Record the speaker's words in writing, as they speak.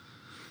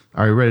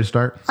Are you ready to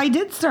start? I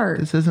did start.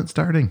 This isn't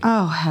starting.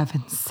 Oh,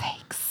 heaven's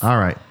sakes. All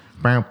right.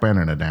 Down,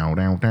 down,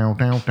 down, down,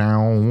 down,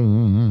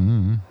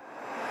 down.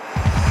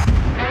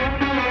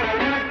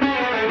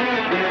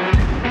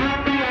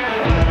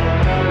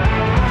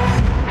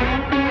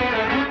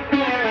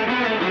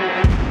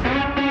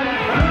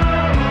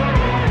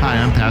 Hi,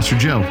 I'm Pastor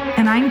Joe.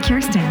 And I'm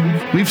Kirsten.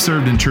 We've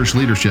served in church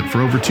leadership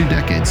for over 2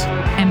 decades.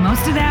 And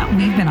most of that,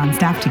 we've been on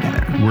staff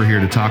together. We're here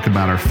to talk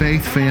about our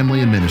faith,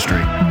 family, and ministry.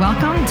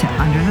 Welcome to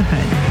Under the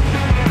Hood.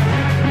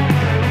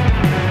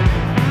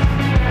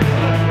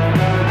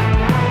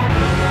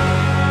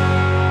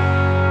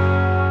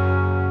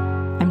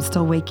 I'm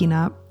still waking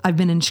up. I've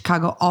been in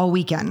Chicago all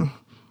weekend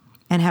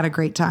and had a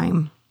great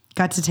time.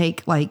 Got to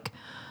take like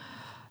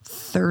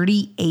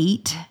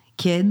 38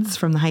 kids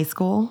from the high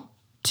school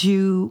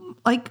to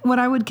like what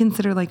I would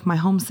consider like my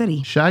home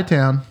city.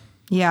 Chi-Town.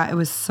 Yeah, it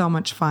was so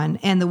much fun.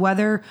 And the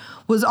weather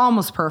was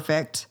almost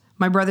perfect.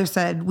 My brother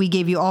said we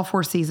gave you all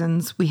 4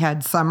 seasons. We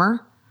had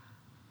summer.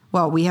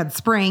 Well, we had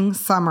spring,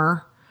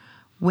 summer,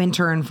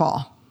 winter, and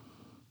fall.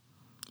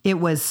 It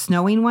was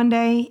snowing one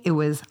day. It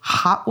was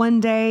hot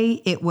one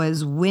day. It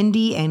was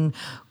windy and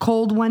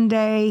cold one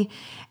day.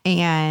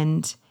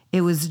 And it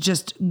was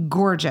just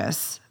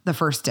gorgeous the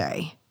first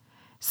day.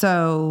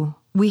 So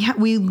we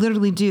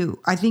literally do.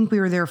 I think we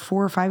were there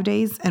 4 or 5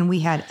 days and we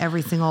had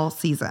every single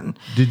season.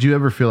 Did you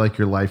ever feel like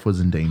your life was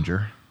in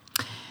danger?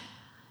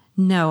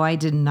 No, I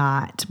did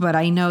not. But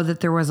I know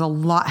that there was a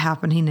lot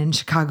happening in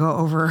Chicago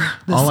over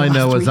this All I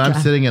know is weekend.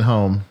 I'm sitting at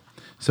home.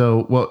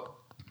 So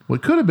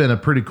what could have been a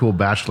pretty cool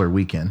bachelor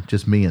weekend,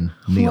 just me and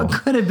Neil.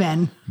 What could have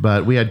been.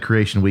 But we had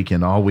creation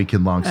weekend all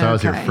weekend long. So I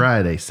was here Okay.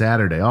 Friday,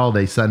 Saturday, all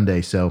day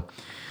Sunday. So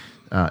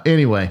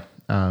anyway,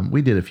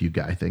 we did a few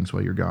guy things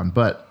while you're gone.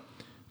 But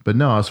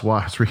no, I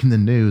was reading the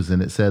news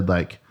and it said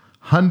like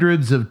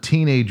hundreds of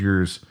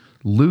teenagers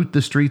loot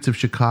the streets of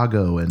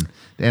Chicago. And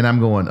I'm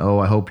going, oh,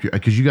 I hope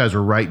because you guys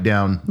are right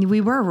down. We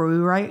were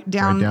right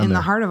down in there.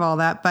 the heart of all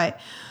that.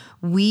 But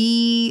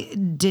we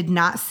did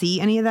not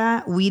see any of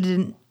that. We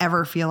didn't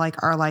ever feel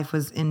like our life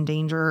was in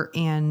danger.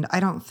 And I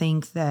don't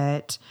think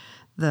that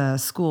the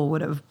school would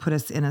have put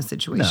us in a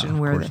situation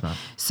No, where. of course not.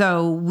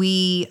 So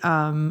we,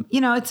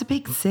 it's a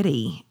big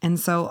city. And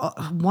so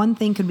one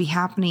thing could be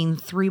happening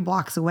 3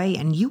 blocks away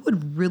and you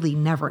would really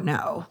never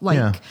know.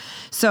 Yeah.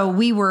 So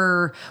we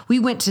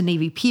went to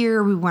Navy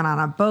Pier. We went on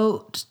a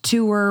boat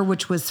tour,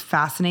 which was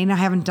fascinating. I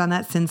haven't done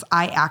that since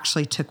I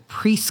actually took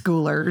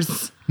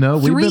preschoolers. No,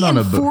 we've 3 been on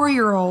and a boat.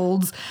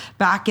 4-year-olds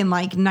back in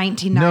like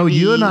 1995. No,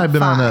 you and I have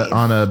been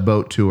on a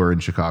boat tour in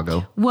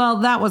Chicago. Well,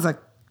 that was a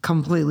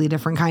completely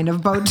different kind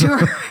of boat tour.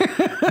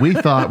 We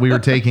thought we were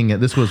taking it.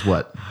 This was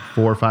what,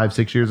 4, 5,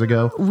 6 years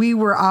ago? We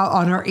were out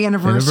on our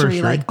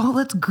anniversary. Like, oh,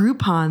 let's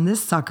Groupon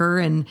this sucker.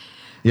 And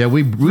Yeah,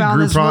 we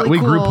Found this really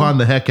cool Groupon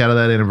the heck out of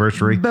that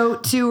anniversary.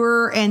 boat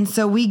tour. And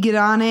so we get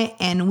on it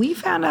and we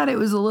found out it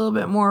was a little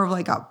bit more of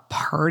like a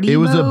party It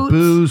was boat. a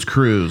booze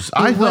cruise.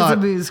 I was thought a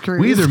booze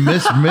cruise. we either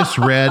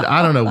misread.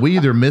 I don't know. We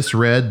either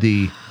misread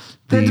the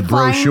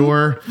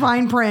brochure,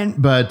 Fine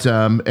print. but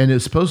and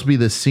it's supposed to be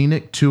the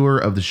scenic tour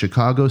of the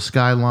Chicago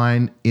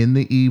skyline in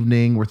the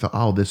evening. We thought,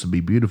 oh, this would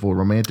be beautiful,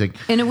 romantic.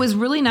 And it was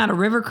really not a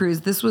river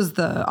cruise. This was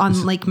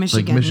on Lake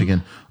Michigan. Lake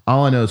Michigan.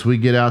 All I know is we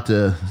get out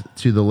to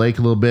the lake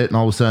a little bit, and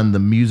all of a sudden the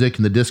music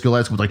and the disco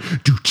lights was like,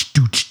 dooch,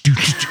 dooch,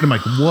 dooch. And I'm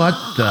like, what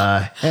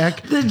the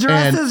heck? The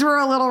dresses were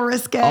a little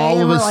risque. All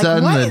and of we're a like,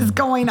 sudden, what is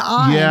going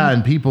on? Yeah,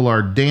 and people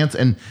are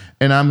dancing,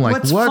 and I'm like,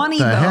 What's what funny,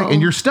 the heck? though-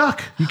 And you're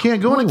stuck. You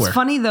can't go What's anywhere.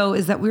 funny though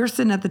is that we were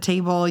sitting at the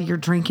table, you're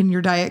drinking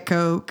your Diet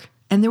Coke,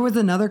 and there was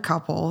another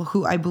couple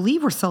who I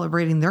believe were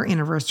celebrating their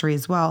anniversary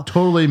as well.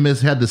 Totally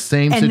had the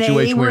same And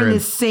situation they were we're in in. the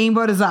same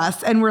boat as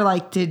us. And we're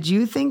like, did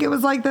you think it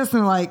was like this? And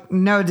they're like,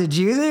 no, did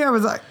you think? I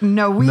was like,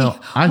 no, we No,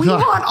 I want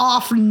thought-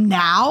 off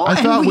now. I and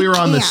thought we were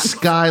on the can't.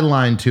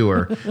 Skyline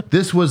tour.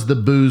 This was the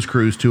booze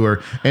cruise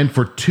tour, and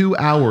for 2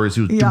 hours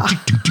it was Yeah.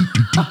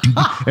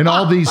 and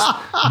all these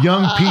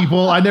young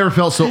people. I never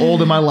felt so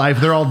old in my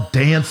life. They're all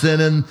dancing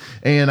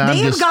and I'm They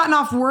had just gotten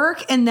off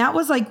work, and that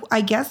was like,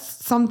 I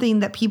guess, something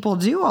that people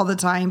do all the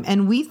time.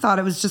 And we thought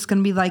it was just going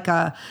to be like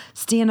a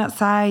stand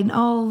outside and,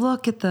 oh,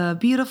 look at the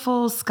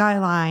beautiful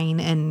skyline.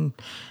 And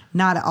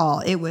not at all.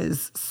 It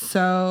was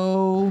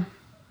so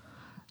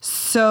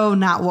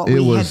not what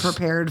we had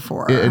prepared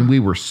for. And we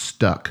were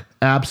stuck,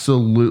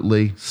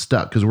 absolutely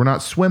stuck, because we're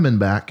not swimming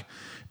back.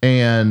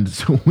 And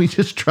so we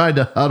just tried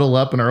to huddle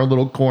up in our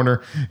little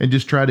corner and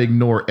just try to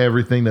ignore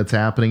everything that's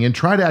happening and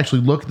try to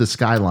actually look at the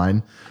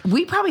skyline.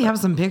 We probably have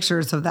some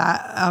pictures of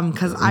that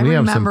because I We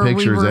have some remember we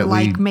pictures were that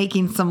like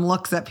making some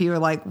looks at people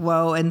like,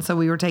 whoa. And so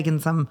we were taking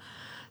some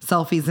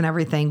selfies and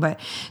everything. But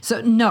so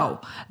no,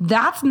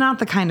 that's not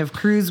the kind of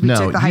cruise we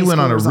took the high you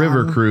went on a schoolers river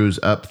on. cruise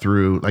up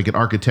through like an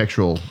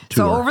architectural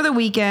tour. So over the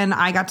weekend,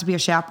 I got to be a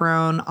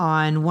chaperone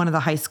on one of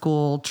the high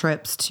school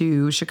trips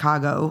to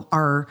Chicago.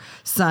 Our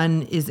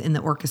son is in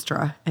the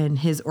orchestra, and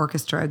his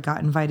orchestra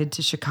got invited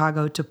to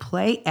Chicago to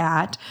play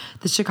at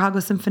the Chicago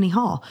Symphony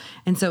Hall.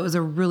 And so it was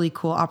a really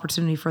cool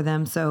opportunity for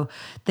them. So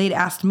they'd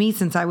asked me,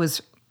 since I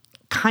was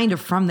kind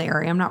of from the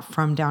area. I'm not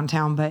from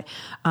downtown, but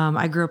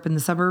I grew up in the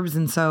suburbs.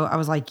 And so I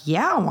was like,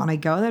 yeah, I want to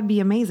go. That'd be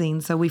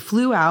amazing. So we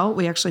flew out.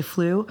 We actually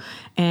flew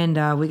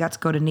and we got to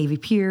go to Navy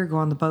Pier, go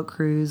on the boat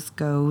cruise,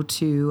 go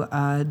to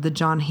the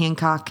John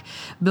Hancock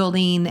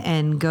building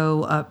and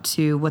go up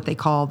to what they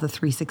call the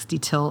 360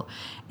 tilt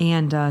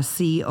and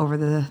see over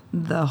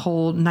the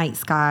whole night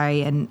sky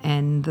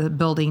and the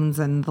buildings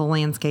and the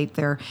landscape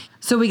there.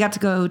 So we got to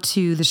go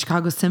to the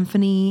Chicago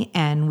Symphony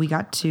and we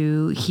got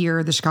to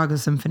hear the Chicago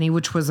Symphony,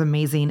 which was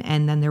amazing.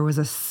 And then there was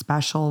a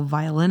special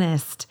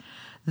violinist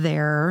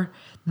there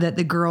that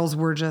the girls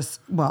were just,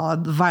 well,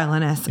 the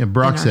violinist. Yeah,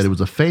 Brock said it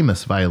was a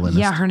famous violinist.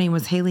 Yeah, her name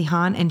was Haley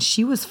Hahn, and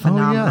she was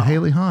phenomenal. Oh, yeah,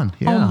 Haley Hahn.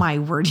 Yeah. Oh, my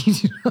word. You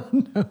do not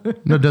know.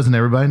 No, doesn't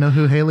everybody know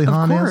who Haley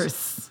Hahn is? Of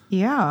course.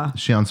 Yeah. Is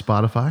she on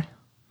Spotify?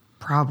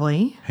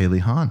 Probably. Haley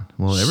Hahn.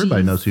 Well,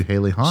 everybody knows who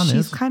Haley Hahn is.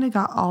 She's kind of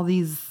got all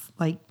these,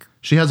 like...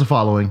 She has a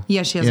following.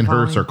 Yeah, she has in a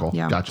following. her circle.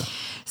 Yeah. Gotcha.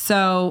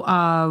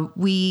 So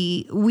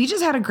we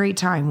just had a great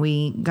time.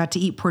 We got to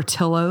eat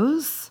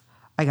Portillo's.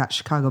 I got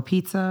Chicago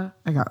pizza.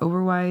 I got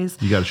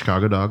Oberweis. You got a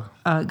Chicago dog?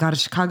 Got a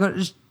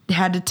Chicago.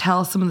 Had to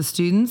tell some of the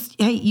students,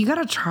 hey, you got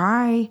to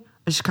try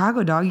a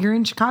Chicago dog. You're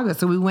in Chicago.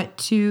 So we went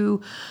to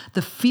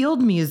the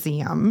Field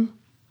Museum.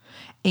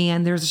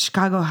 And there's a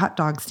Chicago hot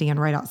dog stand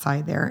right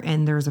outside there.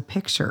 And there's a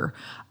picture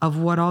of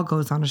what all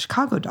goes on a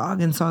Chicago dog.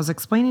 And so I was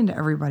explaining to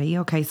everybody,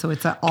 okay, so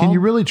it's all... Can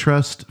you really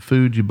trust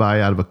food you buy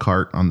out of a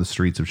cart on the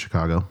streets of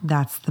Chicago?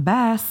 That's the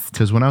best.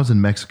 Because when I was in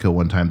Mexico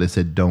one time, they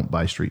said, don't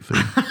buy street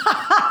food.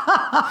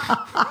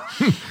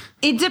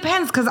 It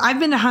depends, because I've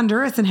been to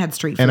Honduras and had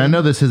street food. And I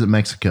know this isn't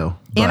Mexico.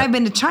 And I've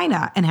been to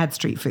China and had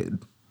street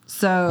food.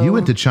 So... You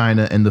went to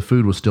China and the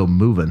food was still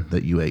moving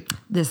that you ate.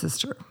 This is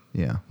true.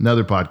 Yeah.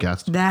 Another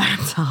podcast.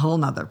 That's a whole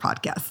nother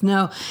podcast.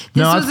 No.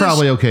 No, it's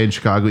probably okay in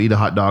Chicago. Eat a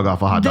hot dog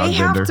off a hot dog They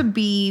vendor. have to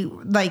be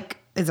like,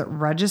 is it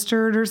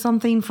registered or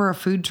something for a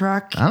food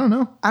truck? I don't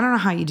know. I don't know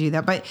how you do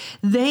that, but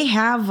they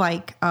have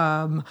like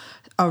a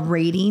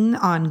rating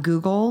on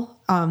Google,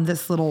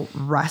 this little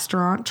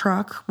restaurant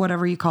truck,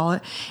 whatever you call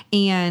it.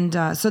 And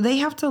so they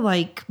have to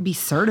like be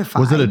certified.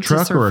 Was it a to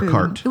truck serve or a food.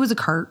 cart? It was a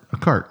cart. A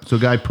cart. So a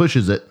guy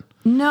pushes it.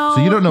 No.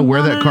 So you don't know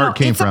where that cart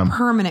came it's from. It's a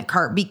permanent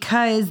cart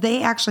because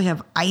they actually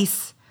have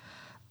ice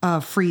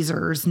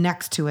freezers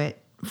next to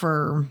it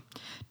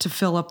to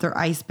fill up their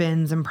ice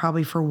bins and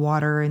probably for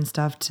water and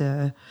stuff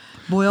to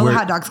boil the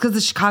hot dogs because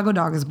the Chicago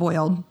dog is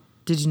boiled.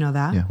 Did you know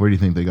that? Yeah. Where do you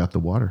think they got the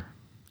water?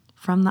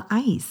 From the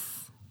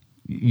ice.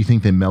 You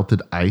think they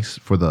melted ice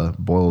for the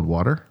boiled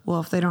water?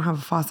 Well, if they don't have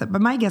a faucet. But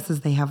my guess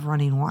is they have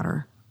running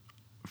water.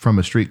 From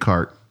a street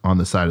cart on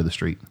the side of the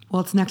street.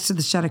 Well, it's next to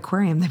the Shed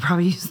Aquarium. They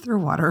probably use their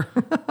water.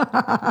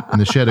 And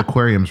the Shed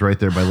Aquarium's right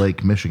there by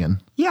Lake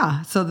Michigan.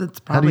 Yeah, so that's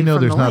probably How do you know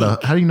from there's the not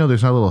lake. how do you know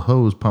there's not a little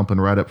hose pumping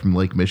right up from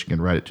Lake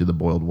Michigan right to the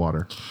boiled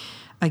water?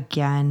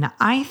 Again,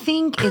 I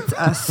think it's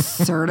a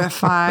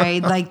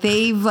certified, like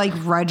they've like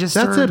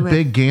registered. That's a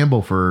big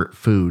gamble for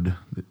food.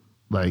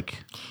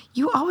 Like,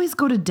 You always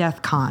go to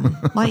Death Con.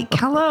 Like,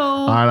 hello.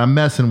 all right, I'm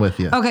messing with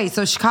you. Okay,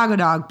 so Chicago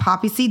dog,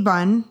 poppy seed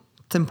bun.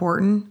 It's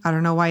important. I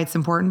don't know why it's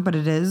important, but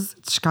it is.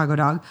 It's Chicago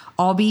dog.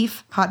 All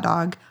beef, hot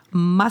dog,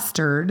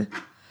 mustard,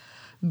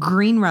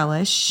 green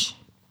relish,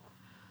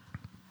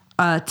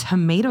 a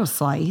tomato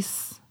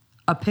slice,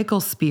 a pickle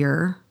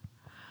spear,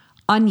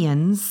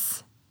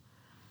 onions,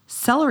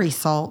 celery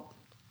salt,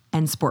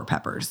 and sport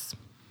peppers.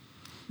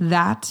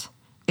 That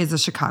is a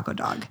Chicago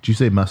dog. Did you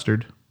say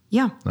mustard?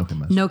 Yeah. Okay,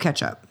 mustard. No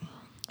ketchup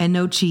and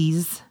no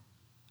cheese.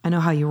 I know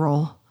how you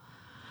roll.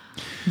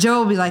 Joe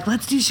will be like,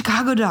 let's do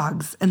Chicago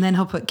dogs. And then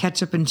he'll put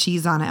ketchup and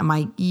cheese on it. I'm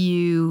like,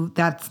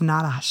 that's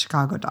not a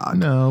Chicago dog.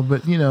 No,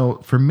 but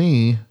for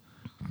me,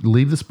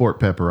 leave the sport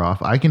pepper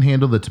off. I can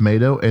handle the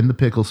tomato and the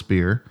pickle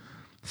spear.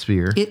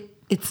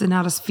 It's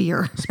not a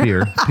sphere.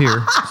 Spear.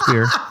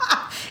 It's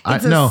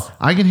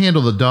I can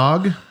handle the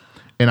dog,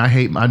 and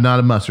I'm not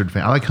a mustard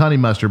fan. I like honey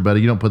mustard, but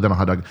you don't put that on a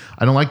hot dog.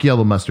 I don't like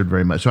yellow mustard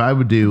very much. So I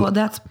would do. Well,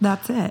 that's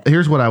it.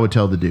 Here's what I would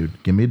tell the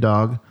dude: give me a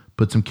dog,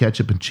 put some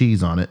ketchup and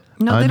cheese on it.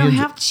 No, they don't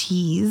have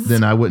cheese.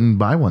 Then I wouldn't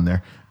buy one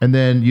there. And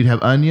then you'd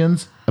have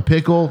onions, a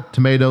pickle,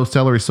 tomato,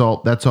 celery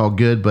salt. That's all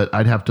good, but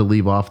I'd have to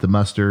leave off the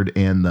mustard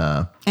and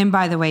the. And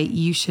by the way,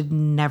 you should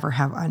never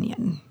have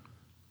onion.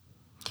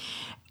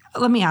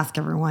 Let me ask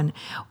everyone.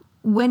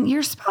 When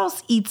your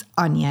spouse eats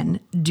onion,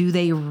 do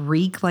they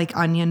reek like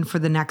onion for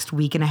the next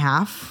week and a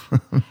half?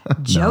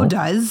 Joe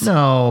does.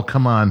 No,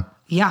 come on.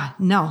 Yeah,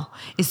 no.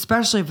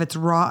 Especially if it's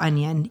raw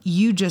onion.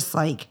 You just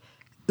like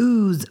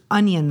ooze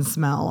onion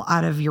smell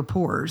out of your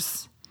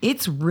pores.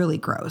 It's really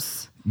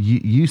gross.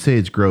 You say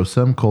it's gross.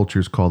 Some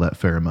cultures call that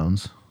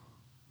pheromones.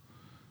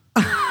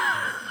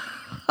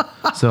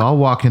 So I'll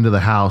walk into the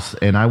house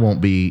and I'll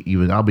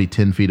be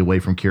 10 feet away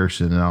from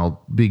Kirsten and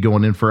I'll be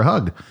going in for a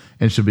hug.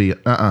 And she'll be,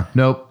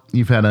 nope.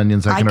 You've had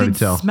onions. I can already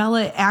tell. I could smell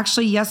it.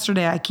 Actually,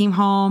 yesterday I came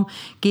home,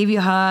 gave you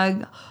a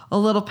hug, a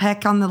little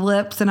peck on the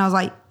lips, and I was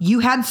like,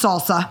 you had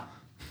salsa.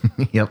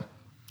 Yep.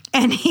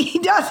 And he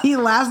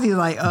laughs. He's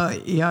like,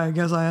 yeah, I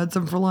guess I had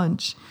some for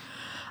lunch.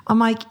 I'm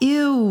like,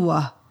 ew.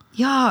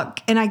 yuck,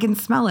 and I can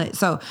smell it.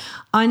 So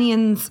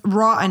onions,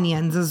 raw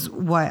onions is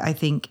what I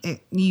think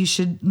you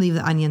should leave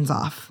the onions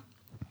off.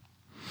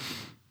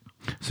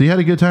 So you had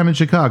a good time in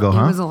Chicago,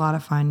 huh? It was a lot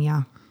of fun.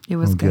 Yeah, it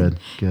was good.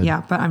 Good.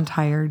 Yeah, but I'm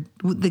tired.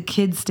 The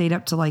kids stayed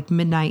up to like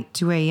midnight,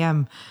 2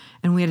 a.m.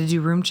 and we had to do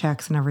room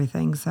checks and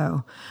everything.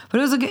 So, but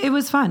it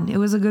was fun. It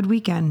was a good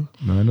weekend.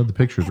 No, I know the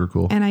pictures were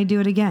cool. And I do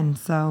it again.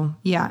 So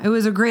yeah, it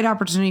was a great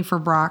opportunity for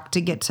Brock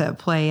to get to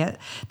play it.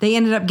 They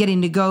ended up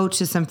getting to go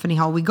to Symphony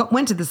Hall. We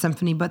went to the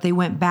Symphony, but they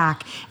went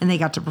back and they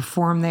got to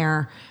perform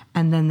there.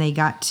 And then they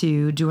got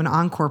to do an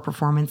encore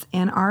performance.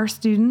 And our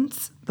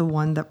students, the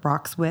one that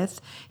Brock's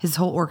with, his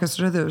whole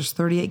orchestra, there's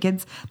 38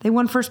 kids, they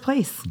won first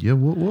place. Yeah,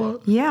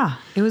 what? Yeah,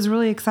 it was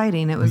really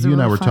exciting. It was You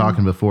and I really were fun.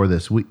 talking before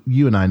this.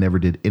 You and I never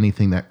did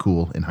anything that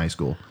cool in high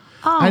school.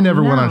 Oh, I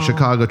never went on a no.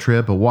 Chicago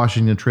trip, a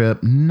Washington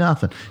trip,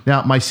 nothing.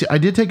 Now, I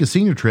did take a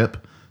senior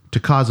trip to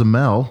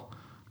Cozumel,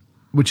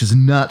 which is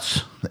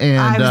nuts. And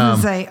I was going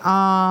to say,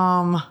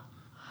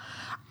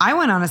 I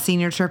went on a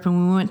senior trip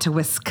and we went to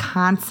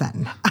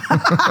Wisconsin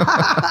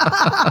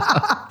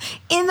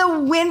in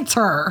the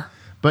winter.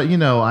 But,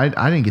 I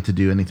didn't get to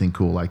do anything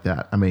cool like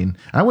that. I mean,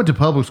 I went to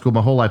public school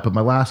my whole life, but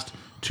my last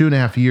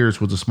 2.5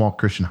 years was a small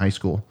Christian high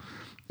school.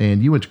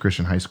 And you went to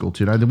Christian high school,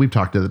 too. And we've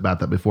talked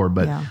about that before,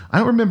 but Yeah. I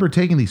don't remember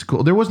taking these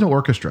cool. There was no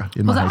orchestra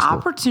in my Well, high the school.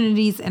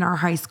 opportunities in our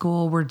high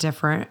school were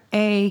different.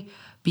 A,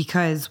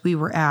 because we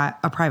were at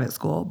a private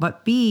school,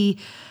 but B,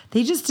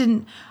 they just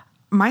didn't.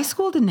 My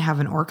school didn't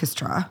have an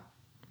orchestra.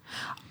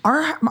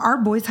 Our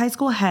boys' high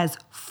school has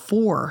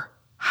 4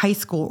 high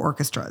school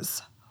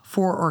orchestras.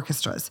 4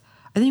 orchestras.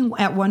 I think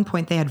at one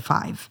point they had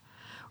 5.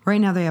 Right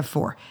now they have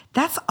 4.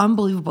 That's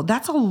unbelievable.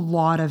 That's a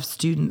lot of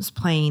students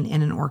playing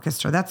in an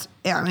orchestra. It's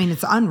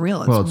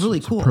unreal. It's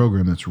really cool. A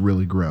program that's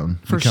really grown.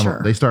 For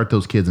sure. They start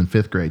those kids in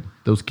 5th grade.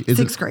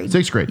 Sixth grade.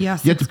 6th grade. Yeah,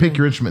 you have to 6th pick grade.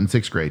 your instrument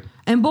in 6th grade.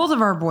 And both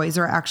of our boys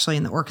are actually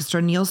in the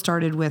orchestra. Neil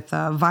started with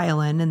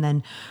violin, and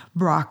then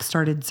Brock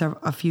started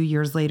a few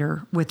years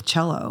later with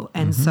cello.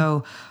 And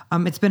so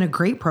it's been a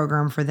great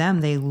program for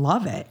them. They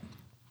love it.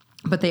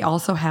 But they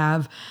also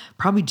have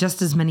probably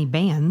just as many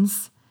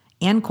bands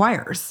and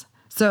choirs.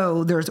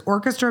 So there's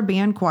orchestra,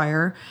 band,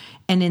 choir,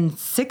 and in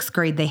 6th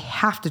grade, they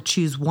have to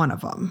choose one of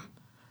them.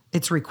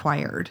 It's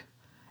required.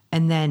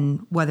 And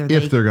then whether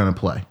If they're going to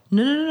play.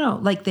 No.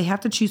 Like they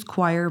have to choose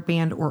choir,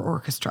 band, or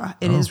orchestra.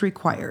 It is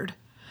required.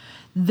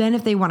 Then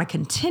if they want to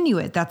continue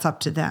it, that's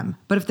up to them.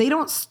 But if they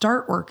don't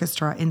start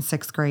orchestra in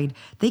 6th grade,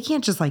 they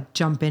can't just like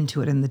jump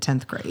into it in the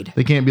 10th grade.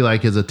 They can't be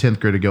like, as a 10th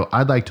grader, go,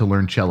 I'd like to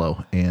learn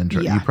cello. And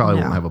Yeah, you probably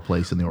no. won't have a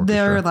place in the orchestra.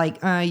 They're like,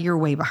 you're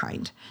way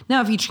behind.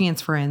 Now, if you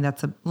transfer in,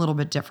 that's a little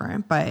bit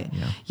different. But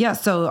yeah,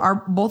 so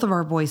both of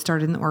our boys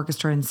started in the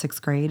orchestra in 6th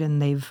grade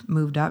and they've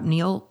moved up.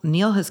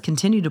 Neil has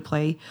continued to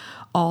play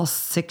all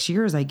 6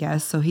 years, I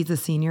guess. So he's a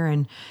senior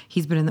and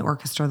he's been in the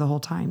orchestra the whole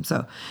time.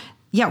 So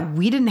yeah,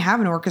 we didn't have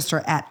an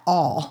orchestra at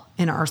all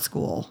in our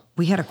school.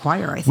 We had a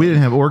choir, I think. We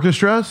didn't have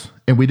orchestras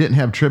and we didn't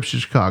have trips to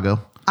Chicago.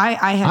 I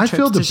had I trips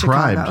feel to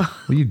deprived. Chicago.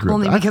 Well, you grew up-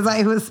 Only because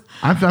I was...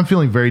 I'm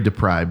feeling very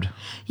deprived.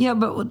 Yeah,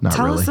 but Not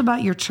tell really. us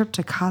about your trip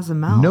to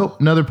Cozumel. Nope.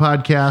 Another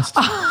podcast,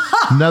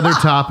 another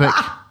topic.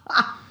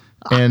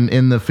 And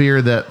in the fear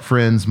that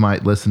friends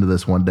might listen to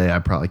this one day, I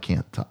probably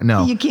can't talk.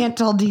 No, You can't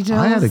tell details.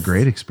 I had a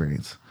great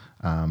experience.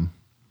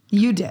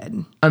 You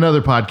did.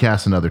 Another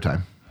podcast, another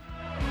time.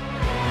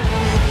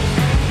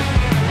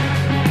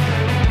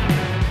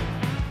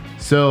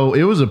 So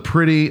it was a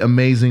pretty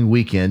amazing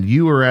weekend.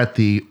 You were at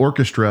the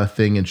orchestra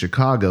thing in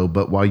Chicago,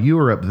 but while you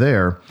were up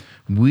there,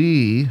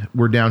 we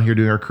were down here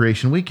doing our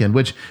creation weekend,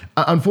 which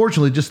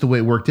unfortunately, just the way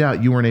it worked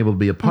out, you weren't able to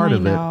be a part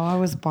of it. I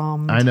was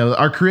bummed. I know.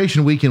 Our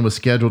creation weekend was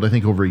scheduled, I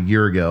think, over a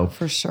year ago.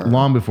 For sure.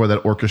 Long before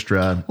that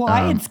orchestra. Well,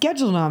 I had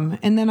scheduled them,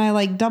 and then I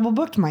like double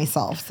booked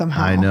myself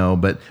somehow. I know,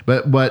 but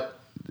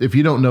if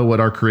you don't know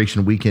what our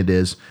creation weekend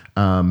is,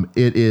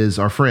 it is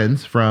our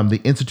friends from the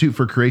Institute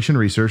for Creation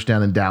Research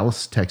down in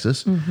Dallas,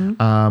 Texas.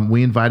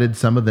 We invited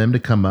some of them to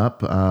come up.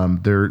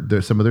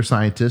 They're some of their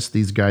scientists.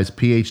 These guys,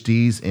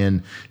 PhDs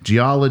in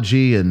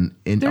geology and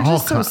They're all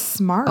just so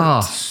smart. Oh,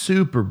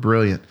 super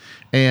brilliant.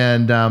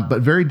 And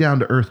but very down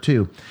to earth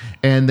too.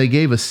 And they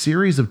gave a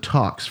series of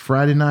talks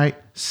Friday night,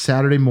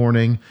 Saturday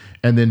morning,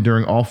 and then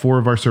during all 4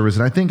 of our services.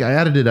 And I think I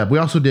added it up. We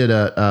also did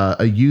a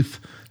youth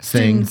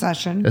Student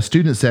session. a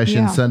student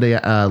session Yeah.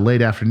 Sunday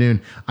late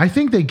afternoon. I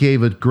think they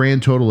gave a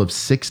grand total of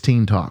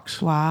 16 talks.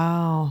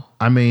 Wow.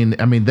 I mean,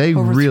 they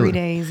Over really 3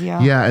 days,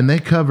 yeah. Yeah, and they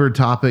covered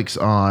topics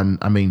on,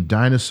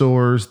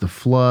 dinosaurs, the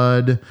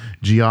flood,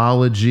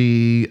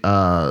 geology,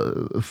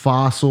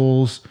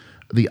 fossils,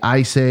 the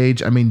ice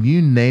age.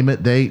 You name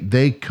it,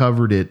 they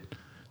covered it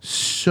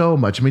so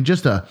much. I'm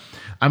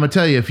gonna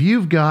tell you, if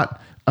you've got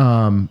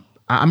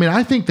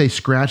I think they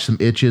scratched some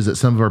itches that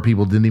some of our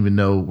people didn't even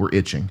know were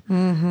itching.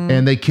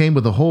 And they came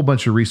with a whole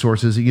bunch of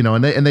resources,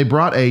 and they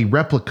brought a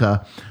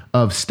replica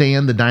of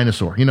Stan the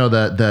dinosaur,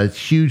 the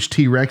huge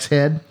T-Rex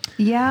head.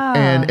 Yeah.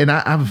 And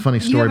I have a funny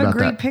you story have a about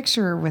great that.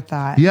 picture with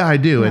that. Yeah, I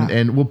do, Yeah.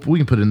 and we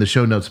can put it in the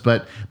show notes.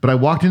 But I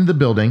walked into the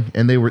building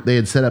and they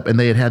had set up and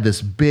they had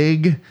this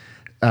big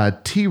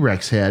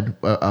T-Rex head,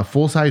 a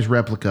full-size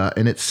replica,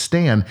 and it's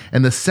Stan.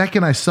 And the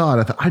second I saw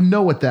it, I thought, I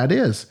know what that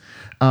is.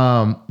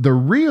 The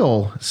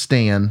real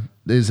Stan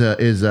is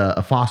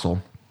a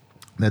fossil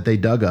that they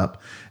dug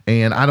up.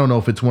 And I don't know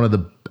if it's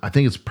I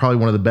think it's probably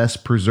one of the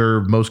best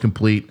preserved, most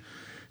complete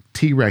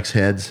T-Rex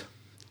heads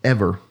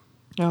ever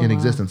in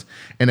existence.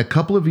 And a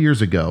couple of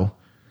years ago,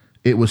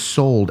 it was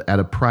sold at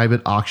a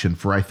private auction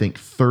for, I think,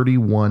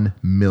 $31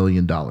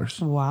 million.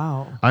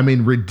 Wow. I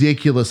mean,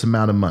 ridiculous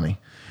amount of money.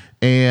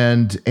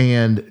 And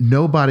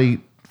nobody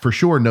for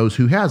sure knows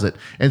who has it.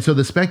 And so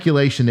the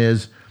speculation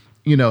is,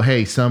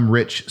 hey, some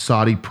rich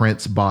Saudi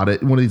prince bought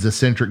it. One of these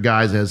eccentric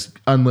guys has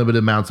unlimited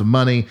amounts of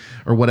money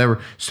or whatever.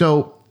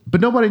 So,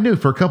 but nobody knew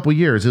for a couple of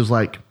years. It was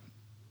like,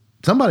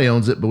 somebody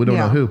owns it, but we don't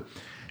know who.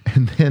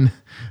 And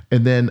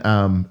then,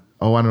 I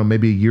don't know,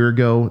 maybe a year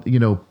ago,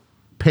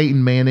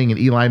 Peyton Manning and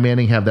Eli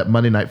Manning have that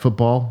Monday Night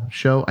Football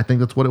show. I think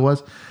that's what it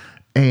was.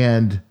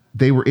 And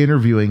they were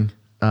interviewing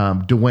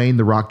Dwayne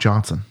 "The Rock"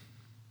 Johnson.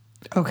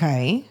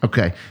 Okay.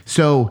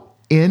 So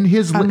in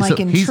his, I'm like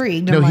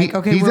intrigued. I'm like,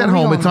 okay, he's at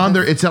home. It's on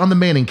there. It's on the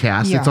Manning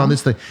cast. Yeah. It's on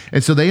this thing.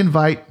 And so they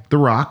invite The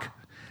Rock,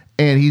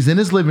 and he's in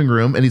his living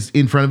room, and he's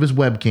in front of his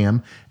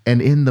webcam,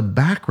 and in the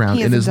background,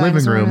 He in has his a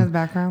living dinosaur in room, his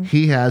background?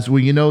 he has,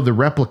 the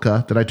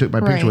replica that I took my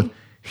picture Right. with.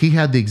 He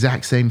had the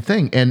exact same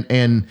thing,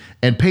 and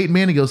Peyton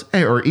Manning goes,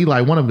 hey, or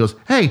Eli, one of them goes,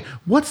 hey,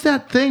 what's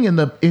that thing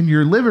in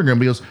your living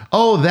room? He goes,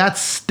 oh, that's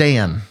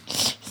Stan.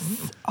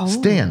 Oh.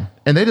 Stan.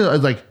 And they did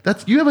like,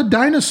 you have a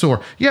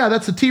dinosaur. Yeah,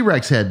 that's a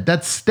T-Rex head.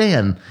 That's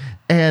Stan.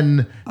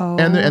 And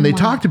they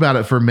talked about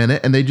it for a minute,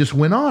 and they just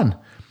went on.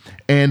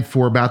 And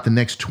for about the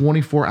next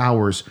 24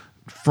 hours,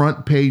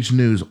 front page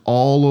news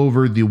all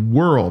over the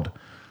world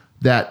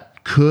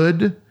that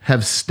could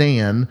have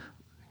Stan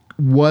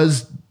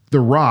was The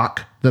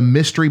Rock, the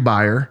mystery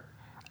buyer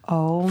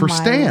for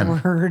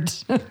Stan. Word.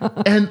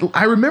 And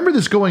I remember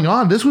this going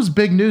on. This was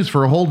big news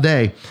for a whole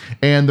day.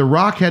 And The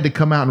Rock had to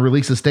come out and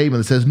release a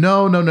statement that says,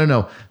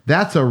 no.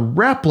 That's a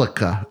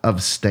replica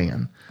of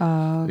Stan.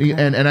 Oh, okay.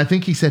 And I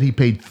think he said he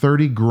paid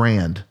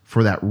 $30,000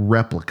 for that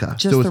replica.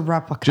 Just the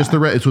replica.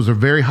 It was a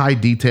very high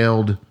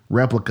detailed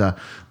replica.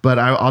 But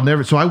I'll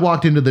never. So I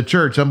walked into the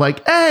church. I'm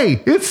like,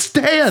 hey, it's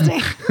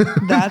Stan.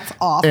 That's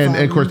awesome. And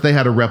of course they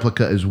had a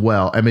replica as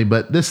well. I mean,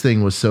 but this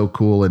thing was so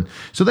cool. And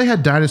so they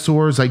had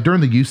dinosaurs like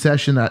during the youth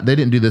session. They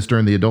didn't do this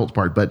during the adults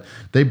part, but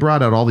they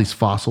brought out all these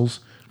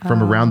fossils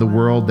from around the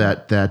world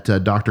that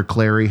Dr.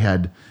 Clary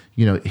had.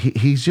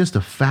 He's just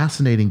a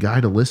fascinating guy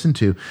to listen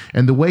to,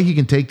 and the way he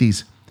can take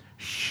these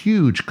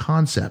huge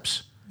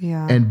concepts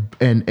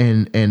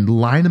and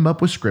line them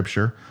up with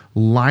scripture,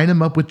 line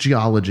them up with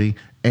geology,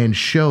 and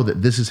show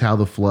that this is how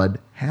the flood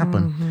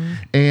happened.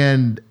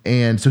 And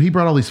so he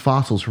brought all these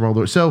fossils from all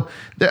the. So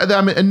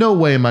I mean, in no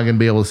way am I going to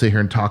be able to sit here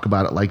and talk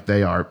about it like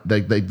they are.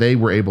 They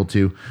were able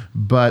to,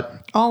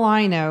 but all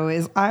I know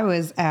is I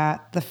was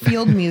at the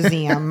Field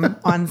Museum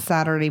on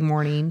Saturday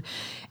morning,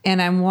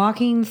 and I'm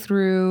walking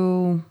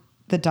through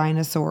the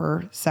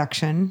dinosaur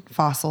section,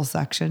 fossil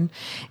section,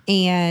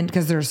 and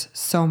because there's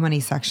so many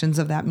sections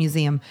of that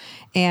museum,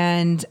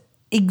 and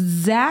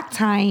exact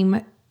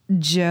time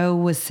Joe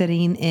was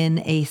sitting in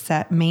a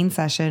main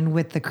session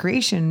with the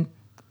creation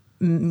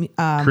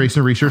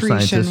research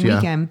scientist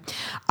weekend.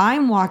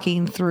 I'm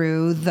walking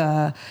through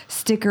the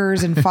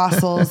stickers and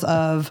fossils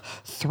of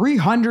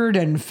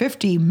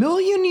 350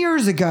 million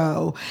years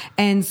ago.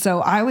 And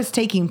so I was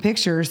taking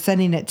pictures,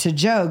 sending it to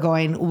Joe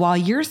going, while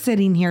you're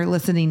sitting here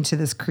listening to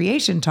this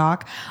creation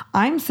talk,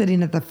 I'm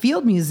sitting at the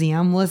Field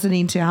Museum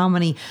listening to how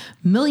many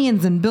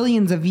millions and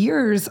billions of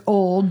years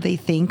old they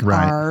think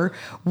our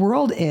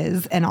world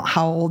is and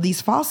how old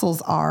these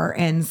fossils are.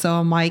 And so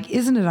I'm like,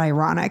 isn't it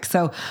ironic?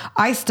 So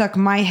I stuck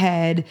my head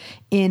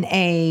in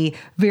a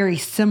very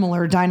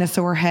similar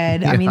dinosaur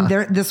head. I mean,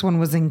 this one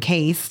was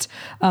encased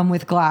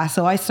with glass.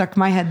 So I stuck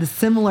my head, the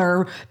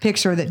similar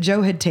picture that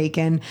Joe had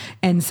taken,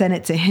 and sent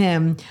it to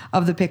him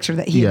of the picture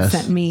that he had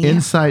sent me.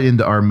 Insight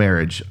into our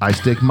marriage. I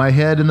stick my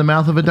head in the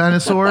mouth of a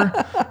dinosaur,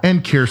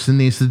 and Kirsten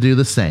needs to do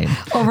the same.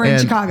 Over in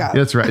Chicago.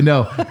 That's right.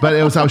 No, but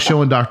I was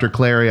showing Dr.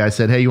 Clary. I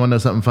said, hey, you want to know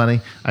something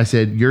funny? I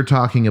said, you're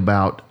talking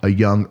about a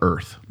young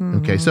Earth.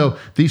 Okay, so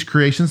these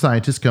creation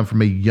scientists come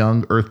from a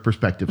young Earth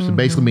perspective. So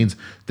basically means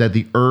that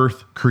the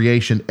Earth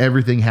creation,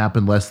 everything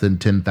happened less than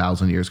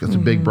 10,000 years ago. It's a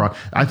big broad.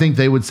 I think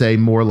they would say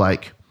more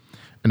like,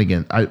 and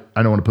again, I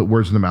don't want to put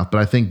words in their mouth,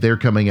 but I think they're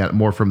coming at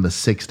more from the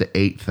 6,000 to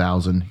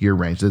 8,000 year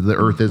range. The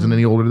Earth isn't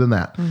any older than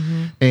that.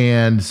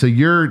 And so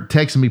you're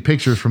texting me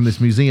pictures from this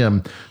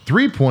museum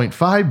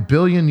 3.5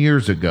 billion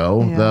years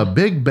ago, the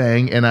Big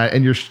Bang,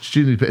 and you're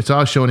shooting. So I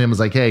was showing him, I was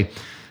like, hey,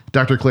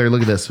 Dr. Clary,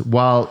 look at this.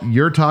 While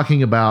you're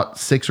talking about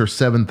 6,000 or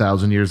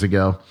 7,000 years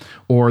ago,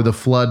 or the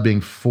flood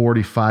being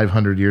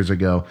 4,500 years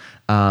ago,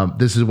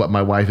 this is what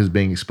my wife is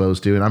being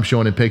exposed to. And I'm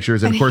showing him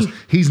pictures. And of course,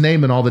 he's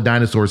naming all the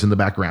dinosaurs in the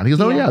background. He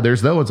goes, oh, yeah,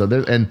 there's those.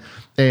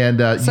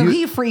 So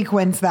he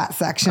frequents that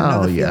section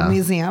of the Field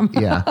Museum.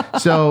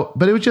 So,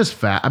 but it was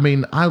just I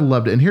mean, I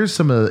loved it. And here's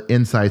some of the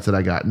insights that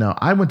I got. Now,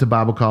 I went to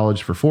Bible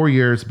college for 4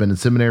 years, been in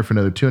seminary for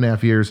another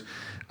 2.5 years.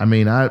 I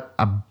mean, I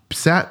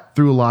sat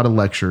through a lot of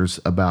lectures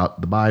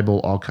about the Bible,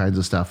 all kinds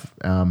of stuff.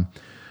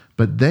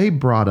 But they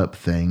brought up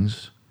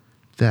things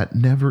that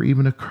never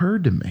even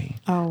occurred to me.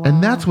 Oh, wow.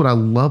 And that's what I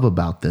love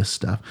about this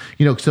stuff.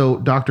 So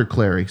Dr.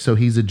 Clary, so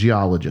he's a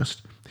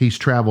geologist. He's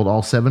traveled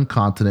all 7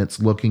 continents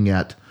looking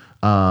at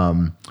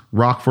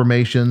rock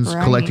formations,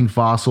 Right. collecting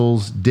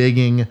fossils,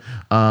 digging,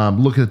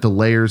 looking at the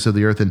layers of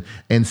the earth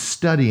and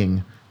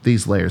studying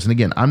these layers. And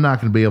again, I'm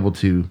not going to be able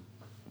to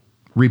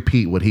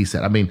repeat what he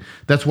said. I mean,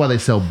 that's why they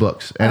sell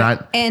books.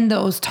 And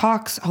those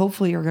talks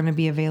hopefully are going to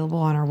be available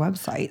on our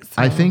website.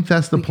 So I think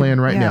that's the plan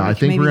right now. I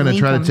think we're going to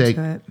try to take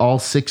all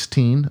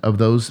 16 of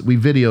those. We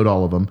videoed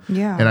all of them.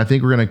 Yeah. And I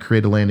think we're going to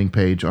create a landing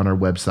page on our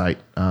website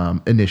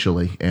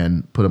initially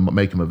and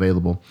make them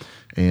available.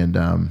 And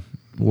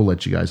we'll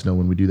let you guys know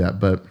when we do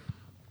that. But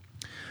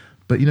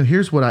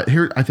here's what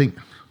I think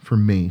for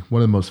me,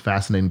 one of the most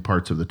fascinating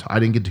parts of the talk. I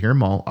didn't get to hear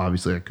them all.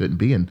 Obviously, I couldn't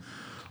be in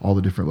all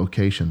the different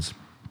locations.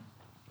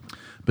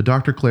 But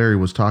Dr. Clary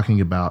was talking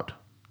about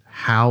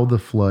how the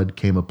flood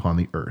came upon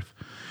the earth.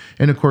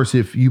 And of course,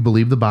 if you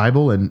believe the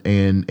Bible and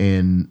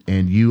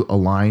you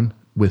align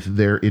with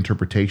their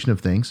interpretation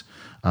of things,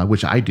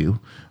 which I do,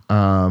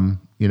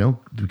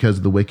 because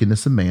of the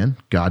wickedness of man,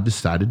 God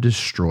decided to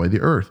destroy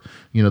the earth.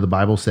 The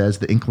Bible says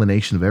the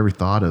inclination of every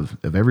thought of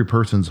every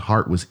person's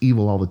heart was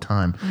evil all the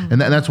time. Mm-hmm.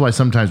 And that's why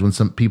sometimes when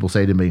some people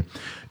say to me,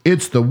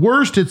 it's the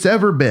worst it's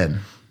ever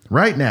been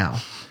right now.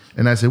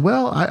 And I said,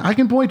 well, I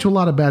can point to a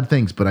lot of bad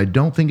things, but I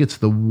don't think it's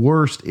the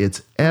worst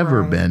it's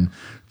ever been.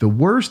 The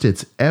worst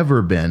it's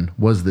ever been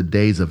was the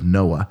days of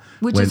Noah.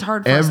 Which is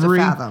hard for us to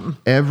fathom.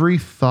 Every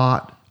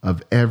thought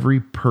of every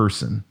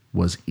person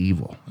was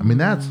evil. I mean,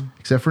 that's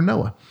except for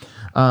Noah.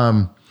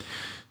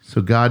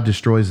 So God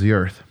destroys the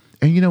earth.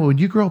 And, when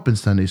you grow up in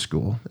Sunday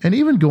school and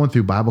even going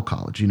through Bible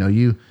college,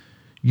 you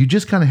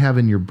just kind of have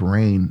in your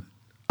brain,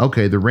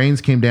 okay, the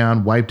rains came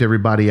down, wiped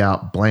everybody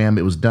out, blam,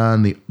 it was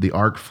done. The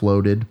ark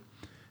floated.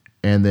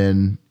 And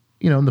then,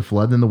 in the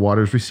flood, then the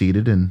waters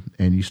receded and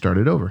you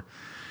started over.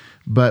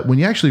 But when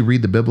you actually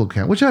read the biblical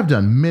account, which I've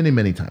done many,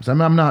 many times,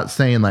 I'm not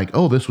saying like,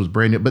 oh, this was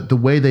brand new, but the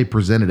way they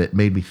presented it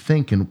made me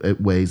think in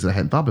ways that I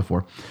hadn't thought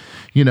before.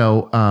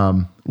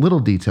 Little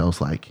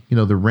details like,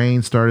 the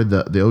rain started,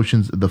 the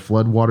oceans, the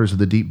flood waters of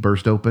the deep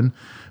burst open.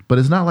 But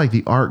it's not like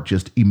the ark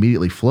just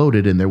immediately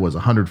floated and there was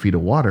 100 feet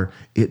of water.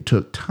 It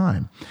took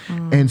time.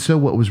 And so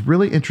what was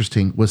really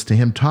interesting was to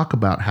him talk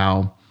about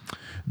how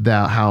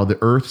the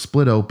earth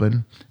split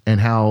open and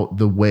how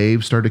the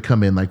waves started to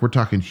come in, like we're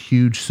talking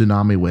huge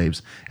tsunami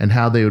waves, and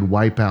how they would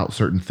wipe out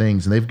certain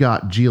things. And they've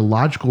got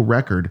geological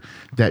record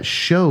that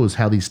shows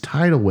how these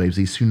tidal waves,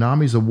 these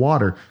tsunamis of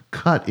water,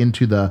 cut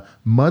into the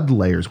mud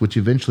layers, which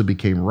eventually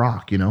became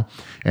rock,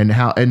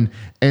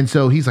 and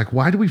so he's like,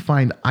 why do we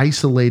find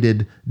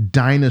isolated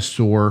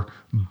dinosaur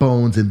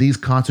bones in these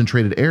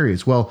concentrated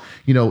areas? Well,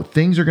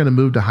 things are going to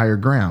move to higher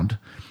ground.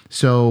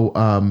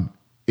 So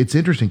it's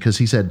interesting because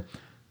he said,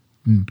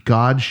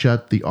 God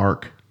shut the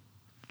ark.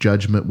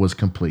 Judgment was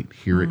complete.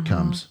 Here it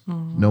comes.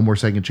 No more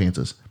second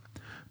chances.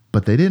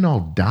 But they didn't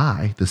all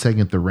die the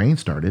second the rain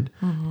started.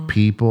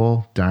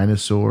 People,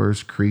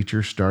 dinosaurs,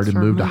 creatures started to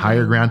move to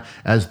higher ground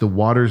as the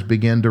waters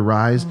began to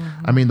rise.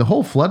 I mean, the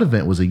whole flood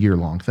event was a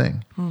year-long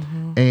thing.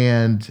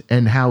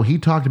 And how he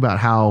talked about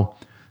how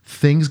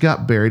things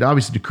got buried.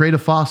 Obviously, to create a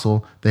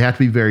fossil, they have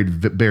to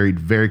be buried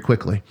very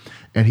quickly.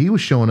 And he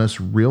was showing us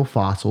real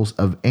fossils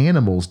of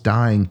animals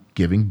dying,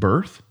 giving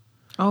birth.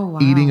 Oh, wow.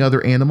 Eating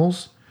other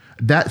animals.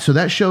 That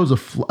shows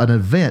an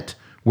event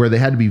where they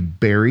had to be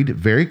buried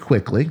very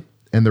quickly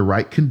and the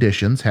right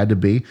conditions had to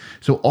be.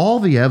 So all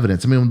the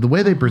evidence, I mean, the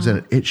way they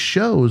present it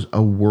shows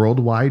a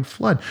worldwide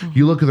flood.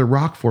 You look at the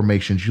rock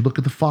formations, you look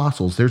at the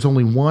fossils. There's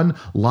only one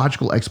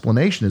logical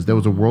explanation is there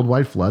was a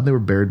worldwide flood. They were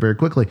buried very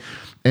quickly.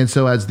 And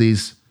so as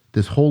this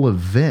whole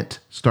event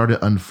started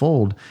to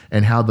unfold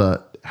and how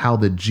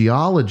the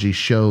geology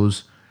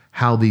shows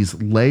how these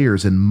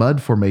layers and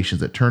mud formations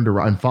that turned to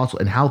rock and fossil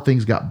and how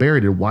things got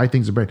buried and why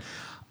things are buried.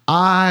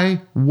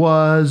 I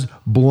was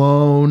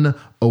blown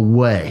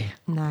away.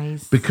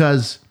 Nice.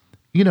 Because,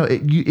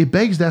 it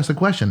begs to ask the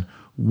question,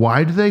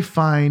 why do they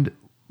find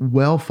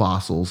well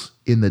fossils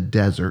in the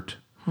desert?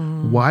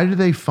 Why do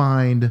they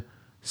find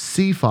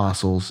sea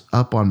fossils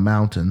up on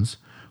mountains?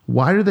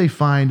 Why do they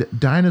find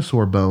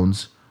dinosaur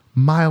bones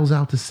miles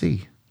out to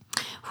sea?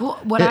 Well,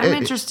 what I'm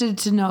interested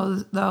to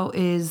know, though,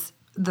 is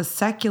the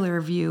secular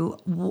view.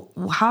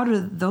 How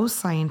do those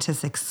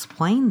scientists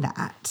explain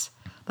that?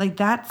 Like,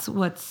 that's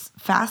what's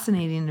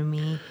fascinating to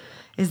me,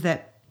 is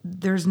that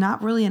there's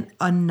not really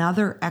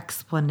another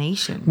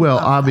explanation. Well,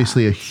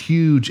 obviously, a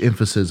huge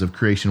emphasis of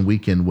Creation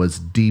Weekend was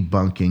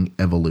debunking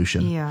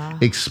evolution. Yeah.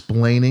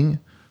 Explaining,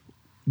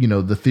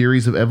 the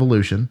theories of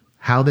evolution,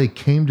 how they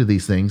came to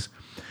these things.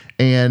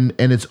 And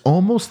it's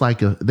almost like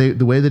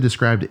the way they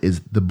described it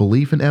is the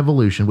belief in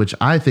evolution, which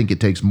I think it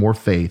takes more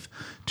faith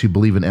to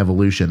believe in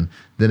evolution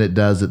than it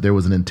does that there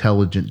was an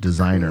intelligent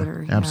designer.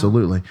 Creator, yeah.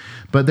 Absolutely.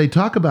 But they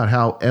talk about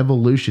how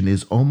evolution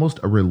is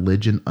almost a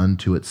religion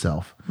unto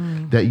itself,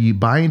 that you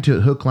buy into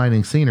it hook, line,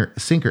 and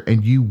sinker,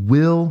 and you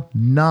will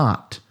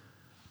not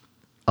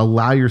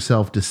allow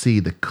yourself to see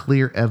the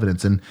clear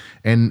evidence. And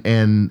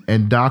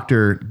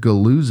Dr.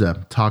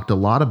 Galuza talked a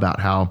lot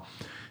about how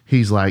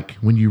he's like,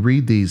 when you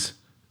read these,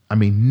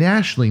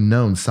 nationally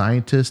known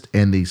scientists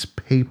and these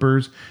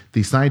papers,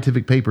 these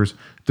scientific papers,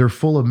 they're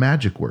full of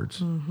magic words.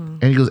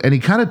 And he goes, and he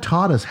kind of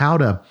taught us how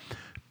to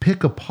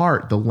pick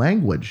apart the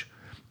language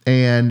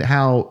and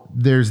how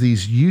there's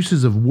these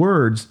uses of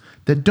words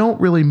that don't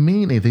really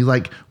mean anything.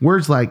 Like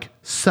words like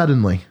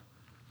suddenly,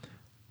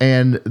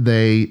 and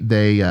they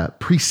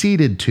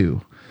preceded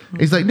to.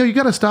 He's like, no, you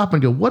got to stop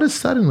and go, what does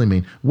suddenly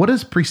mean? What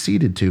does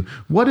preceded to?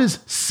 What does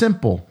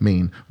simple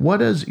mean?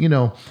 What does,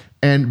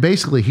 and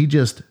basically he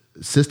just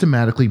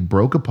systematically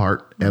broke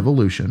apart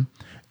evolution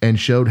and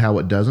showed how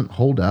it doesn't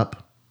hold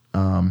up,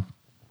 and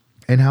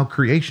how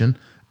creation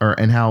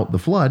and how the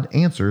flood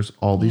answers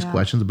all these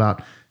questions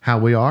about how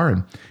we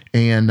are.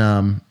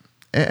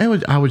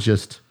 I was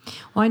just,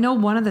 well, I know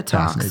one of the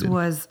talks fascinated.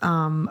 was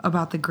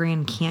about the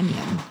Grand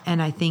Canyon,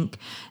 and I think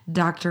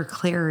Dr.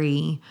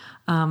 Clary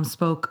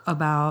spoke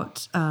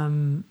about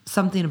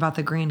something about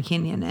the Grand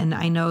Canyon. And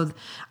I know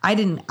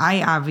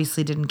I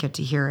obviously didn't get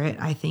to hear it.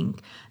 I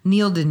think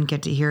Neil didn't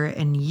get to hear it,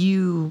 and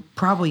you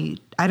probably,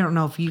 I don't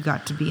know if you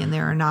got to be in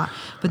there or not,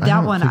 but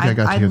that one,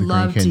 I'd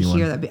love to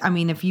hear that.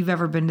 If you've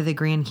ever been to the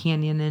Grand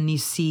Canyon and you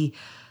see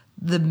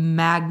the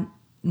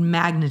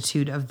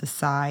magnitude of the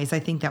size, I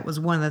think that was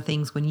one of the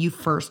things when you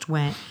first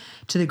went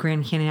to the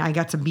Grand Canyon. I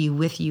got to be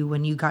with you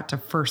when you got to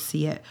first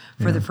see it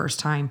for the first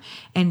time,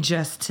 and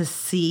just to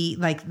see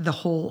like the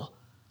whole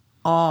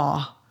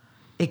awe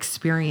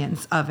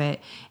experience of it.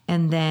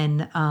 And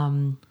then,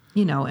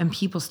 and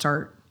people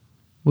start.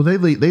 Well, they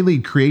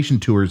lead creation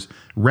tours,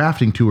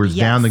 rafting tours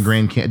down the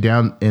Grand Canyon,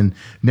 down, and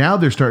now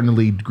they're starting to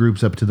lead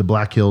groups up to the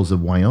Black Hills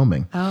of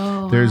Wyoming.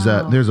 Oh, there's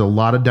a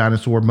lot of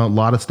dinosaur, a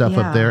lot of stuff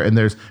up there, and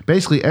there's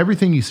basically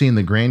everything you see in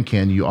the Grand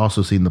Canyon, you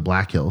also see in the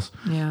Black Hills.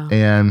 Yeah,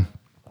 and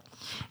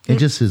it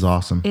just is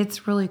awesome.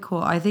 It's really cool.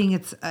 I think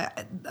it's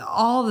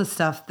all the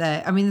stuff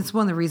that, it's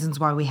one of the reasons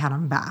why we had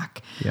them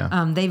back.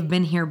 Yeah. They've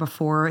been here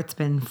before. It's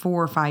been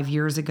 4 or 5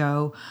 years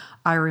ago.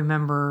 I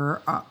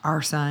remember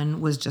our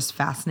son was just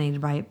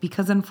fascinated by it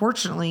because,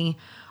 unfortunately,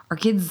 our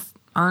kids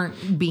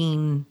aren't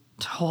being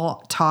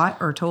taught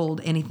or told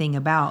anything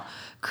about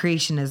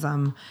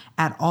creationism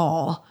at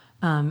all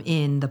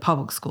in the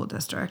public school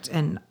district.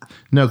 And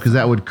no, because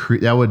that would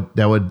create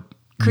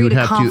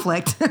a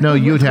conflict.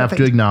 You would have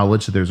to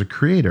acknowledge that there's a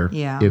creator.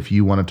 Yeah. If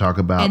you want to talk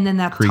about and then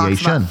that creation.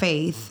 talks about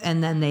faith,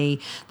 and then they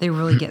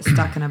really get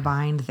stuck in a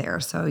bind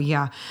there. So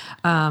yeah,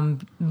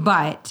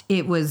 but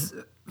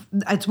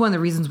it's one of the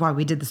reasons why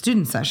we did the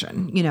student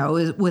session.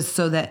 It was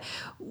so that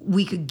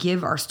we could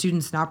give our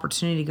students an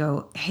opportunity to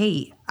go,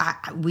 hey,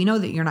 we know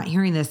that you're not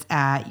hearing this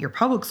at your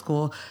public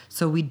school,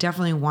 so we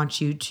definitely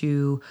want you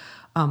to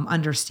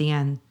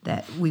understand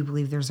that we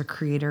believe there's a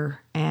creator,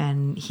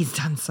 and he's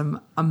done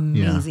some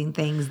amazing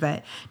things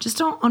that just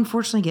don't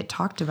unfortunately get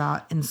talked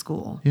about in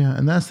school. Yeah,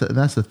 and that's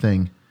the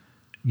thing.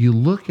 You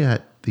look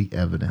at the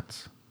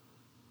evidence,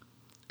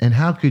 and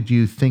how could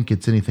you think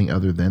it's anything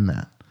other than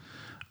that?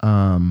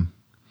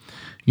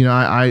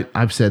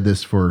 I've said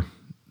this for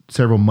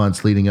several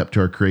months leading up to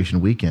our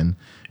creation weekend,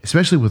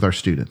 especially with our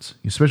students.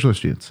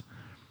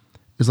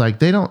 It's like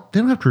they don't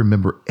have to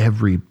remember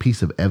every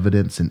piece of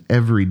evidence and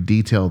every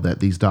detail that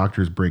these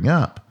doctors bring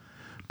up.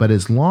 But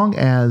as long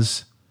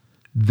as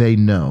they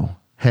know,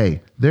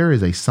 hey, there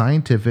is a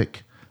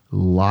scientific,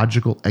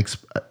 logical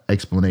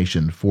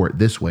explanation for it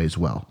this way as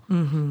well.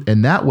 Mm-hmm.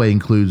 And that way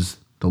includes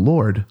the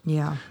Lord.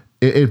 Yeah.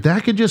 If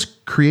that could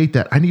just create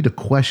that, I need to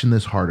question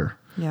this harder.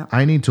 Yeah.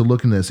 I need to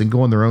look in this and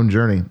go on their own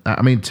journey.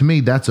 To me,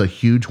 that's a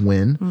huge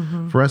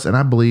win for us. And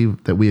I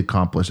believe that we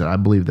accomplished it. I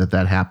believe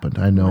that happened.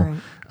 I know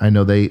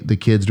the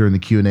kids during the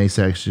Q&A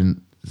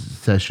session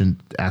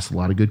asked a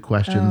lot of good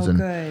questions,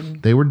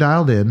 and they were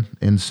dialed in.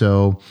 And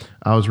so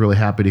I was really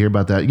happy to hear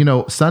about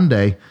that.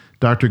 Sunday,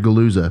 Dr.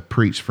 Galuza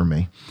preached for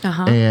me,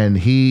 and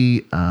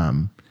he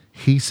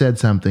said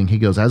something. He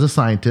goes, as a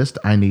scientist,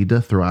 I need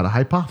to throw out a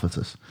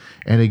hypothesis.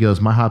 And he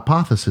goes, my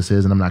hypothesis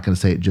is, and I'm not going to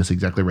say it just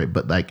exactly right,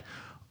 but like,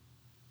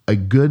 a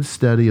good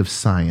study of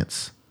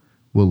science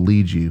will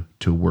lead you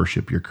to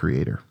worship your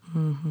creator.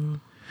 Mm-hmm.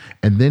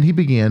 And then he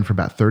began for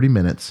about 30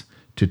 minutes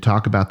to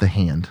talk about the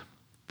hand,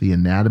 the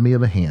anatomy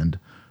of a hand,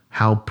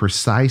 how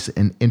precise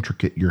and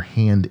intricate your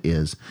hand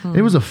is. Mm-hmm.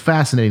 It was a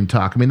fascinating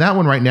talk. That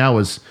one right now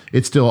it's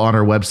still on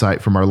our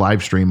website from our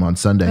live stream on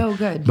Sunday. Oh,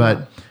 good.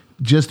 But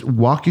just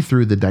walk you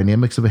through the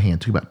dynamics of a hand.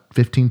 It took about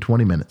 15,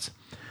 20 minutes,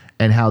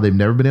 and how they've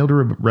never been able to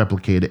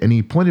replicate it. And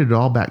he pointed it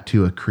all back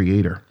to a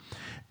creator.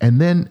 And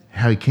then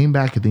how he came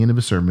back at the end of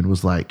his sermon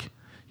was like,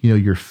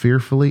 you're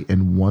fearfully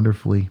and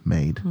wonderfully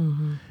made.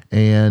 Mm-hmm.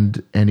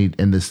 And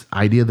this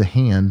idea of the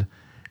hand,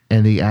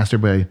 and he asked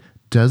everybody,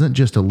 doesn't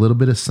just a little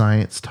bit of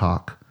science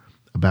talk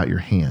about your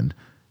hand,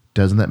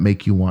 doesn't that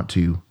make you want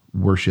to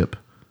worship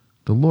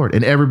the Lord?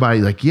 And everybody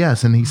like,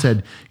 yes. And he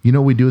said, you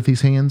know what we do with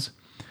these hands?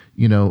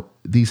 You know,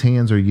 these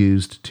hands are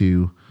used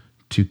to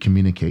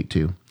communicate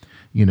to.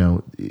 You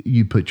know,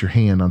 you put your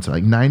hand on, so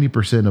like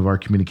 90% of our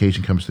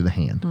communication comes through the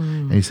hand.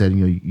 And he said,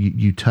 you know,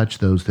 you touch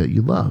those that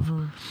you love.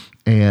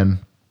 And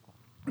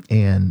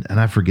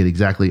I forget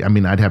exactly. I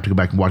mean, I'd have to go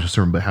back and watch the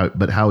sermon,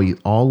 but how he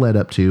all led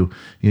up to,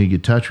 you know, you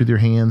touch with your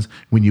hands.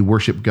 When you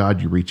worship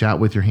God, you reach out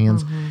with your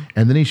hands.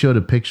 And then he showed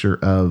a picture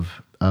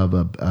of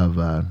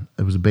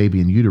it was a baby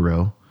in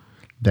utero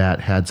that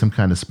had some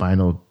kind of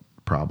spinal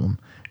problem,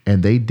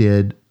 and they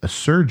did a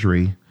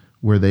surgery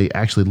where they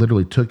actually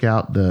literally took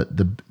out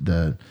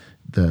the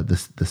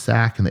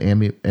sac and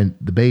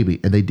the baby,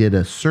 and they did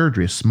a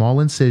surgery, a small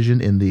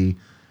incision in the,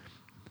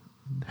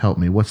 help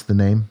me, what's the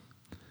name?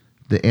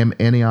 The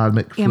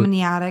amniotic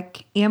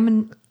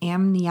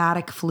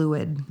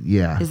fluid.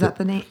 Yeah. Is that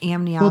the name?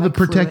 Amniotic Well, the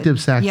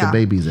protective fluid. sac the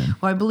baby's in.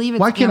 Well, I believe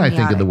it's Why can't I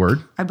think of the word?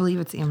 I believe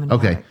it's amniotic.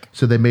 Okay.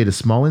 So they made a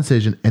small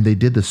incision and they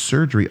did the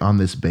surgery on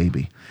this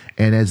baby.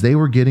 And as they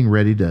were getting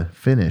ready to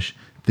finish,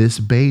 this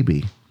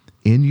baby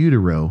in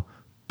utero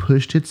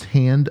pushed its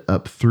hand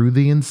up through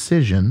the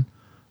incision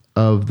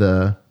of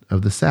the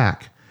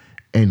sac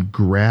and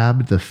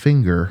grabbed the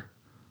finger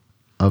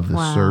of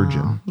the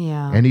surgeon.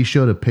 Yeah. And he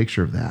showed a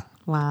picture of that.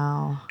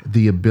 Wow.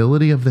 The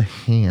ability of the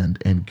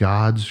hand and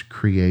God's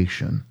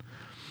creation.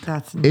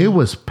 That's It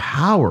was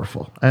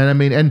powerful. And I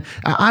mean, and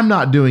I'm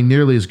not doing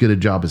nearly as good a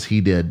job as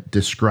he did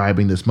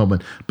describing this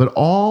moment, but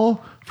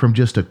all from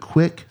just a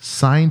quick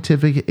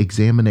scientific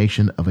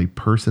examination of a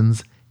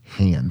person's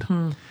hand.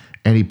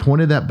 And he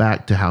pointed that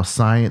back to how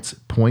science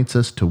points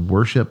us to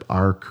worship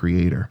our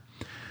Creator.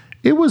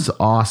 It was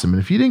awesome.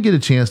 And if you didn't get a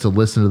chance to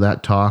listen to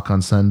that talk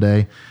on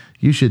Sunday,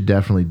 you should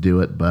definitely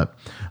do it. But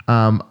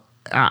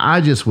I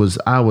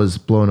was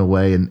blown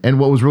away. And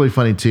what was really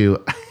funny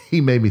too, he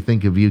made me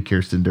think of you,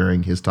 Kirsten,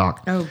 during his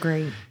talk. Oh,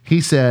 great.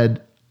 He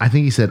said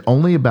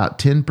only about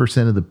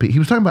 10% of the people, he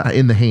was talking about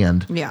in the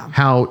hand,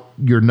 how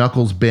your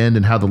knuckles bend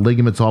and how the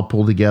ligaments all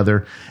pull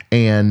together.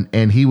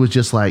 And he was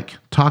just like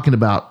talking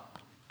about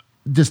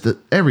just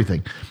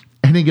everything.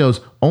 And he goes,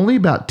 only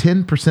about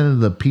 10% of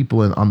the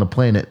people on the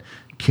planet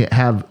can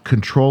have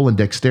control and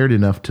dexterity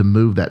enough to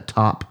move that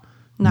top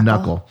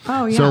knuckle.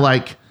 Oh, yeah. So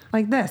like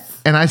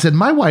this. And I said,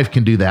 my wife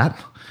can do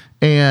that.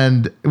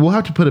 And we'll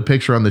have to put a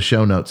picture on the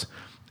show notes.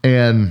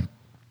 And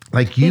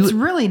like you, it's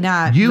really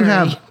not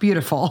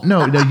beautiful.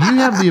 No, you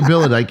have the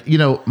ability, like, you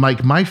know,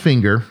 like my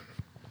finger,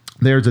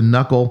 there's a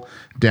knuckle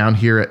down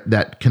here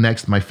that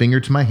connects my finger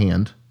to my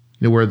hand,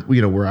 where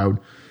I would,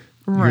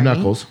 your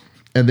knuckles.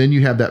 And then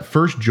you have that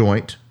first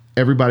joint.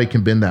 Everybody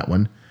can bend that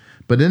one.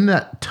 But in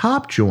that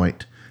top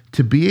joint,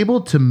 to be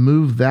able to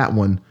move that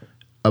one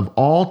of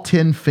all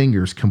 10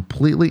 fingers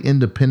completely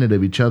independent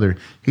of each other,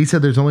 he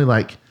said there's only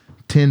like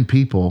 10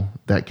 people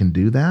that can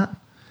do that.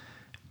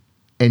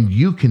 And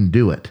you can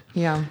do it.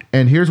 Yeah.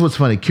 And here's what's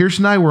funny.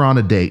 Kirsten and I were on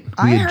a date.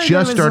 We had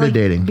just started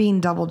dating. Being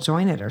double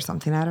jointed or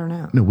something. I don't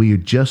know. No, we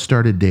had just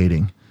started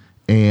dating.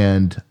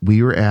 And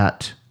we were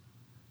at,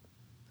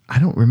 I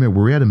don't remember.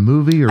 Were we at a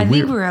movie? I think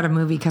we were at a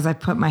movie because I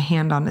put my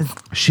hand on his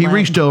She leg.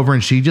 reached over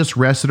and she just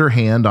rested her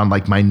hand on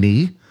like my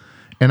knee.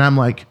 And I'm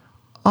like,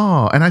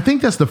 oh. And I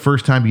think that's the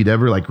first time you'd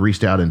ever like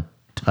reached out and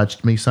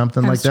touched me,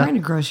 something like that. I was trying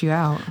to gross you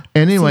out.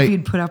 Anyway, see if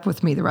you'd put up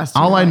with me the rest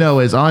of all your I life.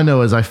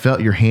 know is I felt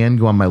your hand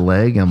go on my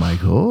leg and I'm like,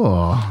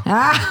 oh.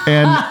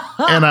 and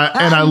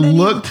I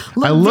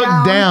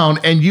looked down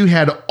and you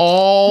had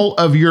all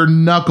of your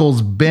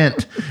knuckles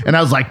bent. And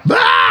I was like,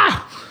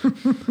 ah!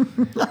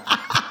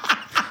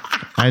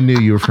 I knew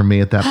you were for me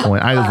at that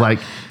point. I was like,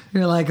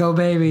 you're like, oh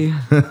baby.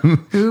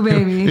 Ooh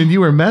baby. And you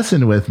were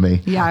messing with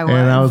me. Yeah, I was.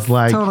 And I was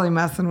like, totally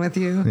messing with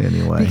you.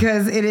 Anyway.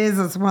 Because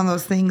it's one of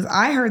those things.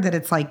 I heard that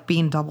it's like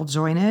being double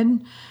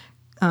jointed.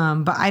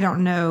 But I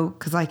don't know,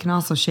 because I can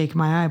also shake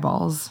my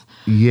eyeballs.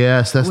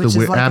 Yes, that's the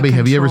weird. Like Abby,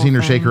 have you ever seen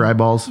her shake her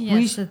eyeballs?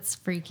 Yes, it's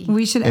freaky.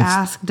 We should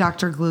ask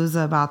Dr.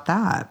 Gluza about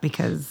that,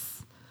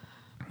 because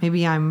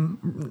maybe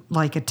I'm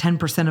like a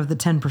 10% of the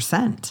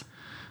 10%.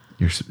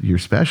 You're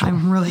special.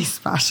 I'm really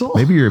special.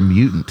 Maybe you're a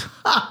mutant.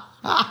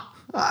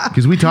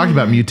 Because we talked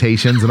about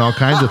mutations and all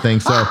kinds of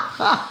things. So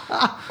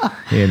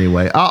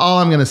anyway, all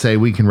I'm going to say,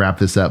 we can wrap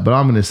this up, but all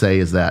I'm going to say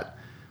is that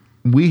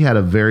we had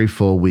a very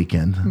full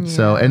weekend. Yeah.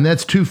 So, and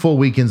that's 2 full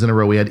weekends in a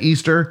row. We had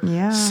Easter,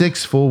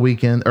 6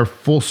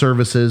 full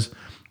services,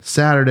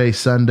 Saturday,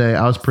 Sunday.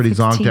 I was pretty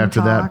zonked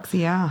after that.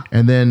 Yeah.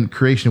 And then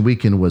Creation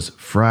Weekend was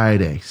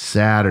Friday,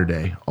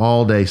 Saturday,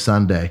 all day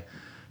Sunday.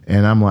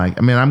 And I'm like,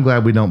 I'm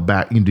glad we don't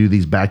do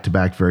these back to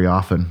back very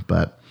often,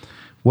 but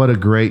what a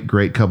great,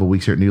 great couple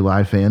weeks here at New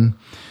Life, and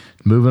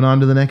moving on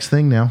to the next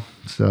thing now.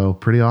 So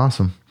pretty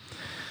awesome.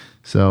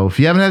 So if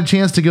you haven't had a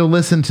chance to go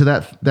listen to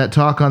that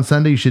talk on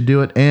Sunday, you should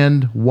do it,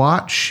 and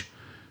watch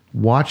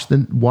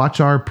watch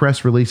our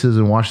press releases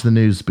and watch the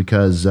news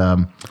because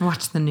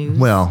Watch the news.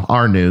 well,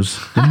 our news,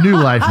 the New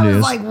Life I news.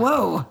 was like,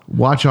 whoa.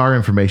 Watch our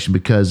information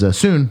because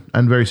soon,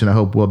 and very soon, I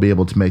hope we'll be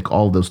able to make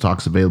all those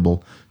talks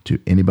available to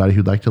anybody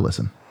who'd like to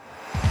listen.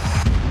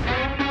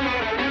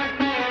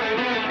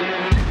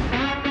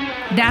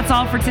 That's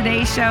all for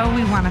today's show.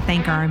 We want to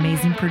thank our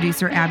amazing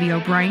producer, Abby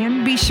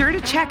O'Brien. Be sure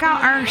to check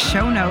out our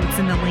show notes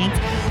and the links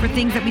for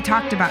things that we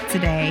talked about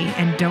today.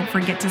 And don't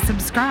forget to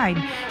subscribe.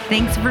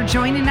 Thanks for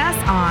joining us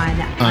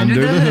on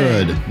Under the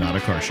Hood, not a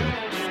car show.